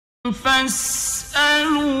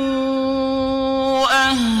فاسألوا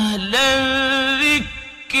أهل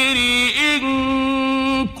الذكر إن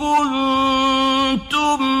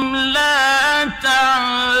كنتم لا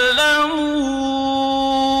تعلمون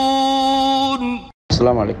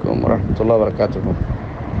السلام عليكم ورحمة الله وبركاته।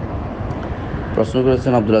 প্রশ্ন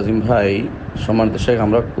করেছেন আব্দুল আজিম ভাই, সম্মানিত শেখ,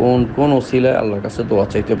 আমরা কোন কোন ওসিলায় আল্লাহর কাছে দোয়া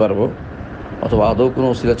চাইতে পারবো অথবা আদৌ কোনো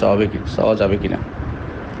ওসিলা চাওয়া যাবে কিনা?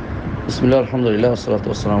 বিসমিল্লাহ, আলহামদুলিল্লাহ, ওয়াসসালাতু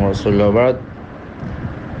ওয়াসসালামু আলা রাসূলিল্লাহ, বাদ।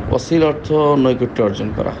 ওসিলা অর্থ নৈকট্য অর্জন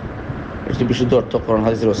করা, এটি বিশুদ্ধ অর্থ কোরআন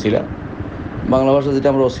হাদিসের ওসিলা। বাংলা ভাষা যেটা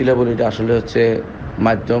আমরা ওসিলা বলি, এটা আসলে হচ্ছে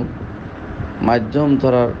মাধ্যম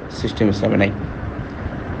ধরার সিস্টেম ইসলামে নাই।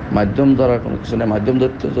 মাধ্যম ধরার কোনো কিছু নেই। মাধ্যম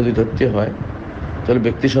যদি ধরতে হয় তাহলে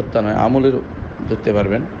ব্যক্তি সত্তা নয়, আমলের ধরতে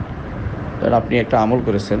পারবেন। কারণ আপনি একটা আমল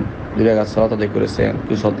করেছেন, 2 রাকাত সালাত আদায় করেছেন,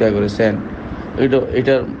 কিছু সদকা করেছেন,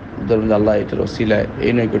 এটার ধরুন আল্লাহ এটার ওসিলায়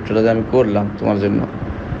এই নৈকট্যটা যে আমি করলাম তোমার জন্য,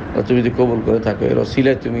 তুমি যদি কবুল করে থাকো, এর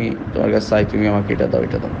ওসিলায় তুমি তোমার কাছে চাই তুমি আমাকে এটা দাও,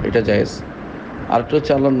 এটা জায়েজ। আরেকটা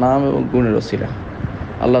হচ্ছে আল্লাহর নাম এবং গুণের ওসিলা।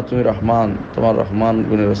 আল্লাহ তুমি রহমান, তোমার রহমান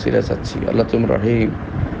গুণের ওসিলা চাচ্ছি। আল্লাহ তুমি রহিম,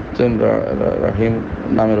 তুমি রহিম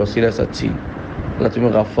নামের ওসিলা চাচ্ছি। আল্লাহ তুমি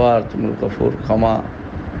গাফফার, তুমি গফুর, ক্ষমা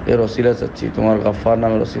এর ওসিলা চাচ্ছি। তোমার গাফফার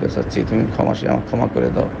নামের ওসিলা চাচ্ছি, তুমি আমার ক্ষমা করে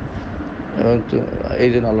দাও। এবং এই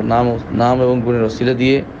জন্য আল্লাহ নাম এবং গুণের ওসিলা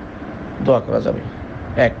দিয়ে দোয়া করা যাবে।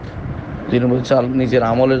 1 2 নম্বর হচ্ছে নিজের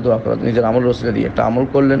আমলের দোয়া করা, নিজের আমলের ওসিলা দিয়ে একটা আমল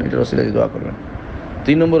করলেন, এটার ওসিলা দিয়ে দোয়া করবেন।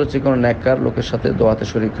 3 নম্বর হচ্ছে কোনো নেককার লোকের সাথে দোয়াতে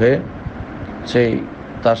শরীক হয়ে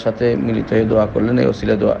তার সাথে মিলিত হয়ে দোয়া করলেন।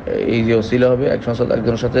 এই যে ওসিলা হবে,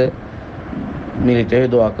 একজনের সাথে মিলিত হয়ে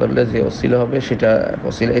দোয়া করলে যে ওসিলা হবে সেটা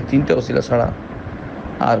ওসিলা। এই 3টা ওসিলা ছাড়া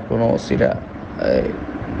আর কোনো ওসিলা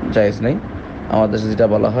জায়েজ নেই। আমাদের দেশে যেটা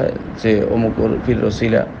বলা হয় যে অমুক পীরের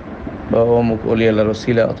ওসিলা বা অমুক ওলি আল্লাহর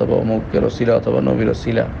ওসিলা অথবা অমুকের ওসিলা অথবা নবীর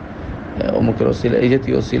ওসিলা, অমুকের ওসিলা, এই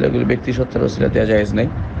জাতীয় ওসিলাগুলি ব্যক্তি সত্তার ওসিলা দেওয়া জায়েজ নেই।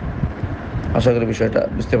 আশা করি বিষয়টা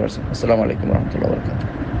বুঝতে পারছেন। আসসালামু আলাইকুম রহমতুল্লাহ বরকাতুহ।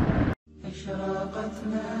 أشرقت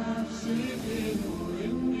نفسي بنور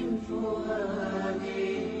من فؤادي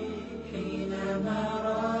حينما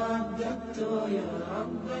رددت يا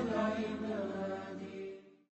رب العباد.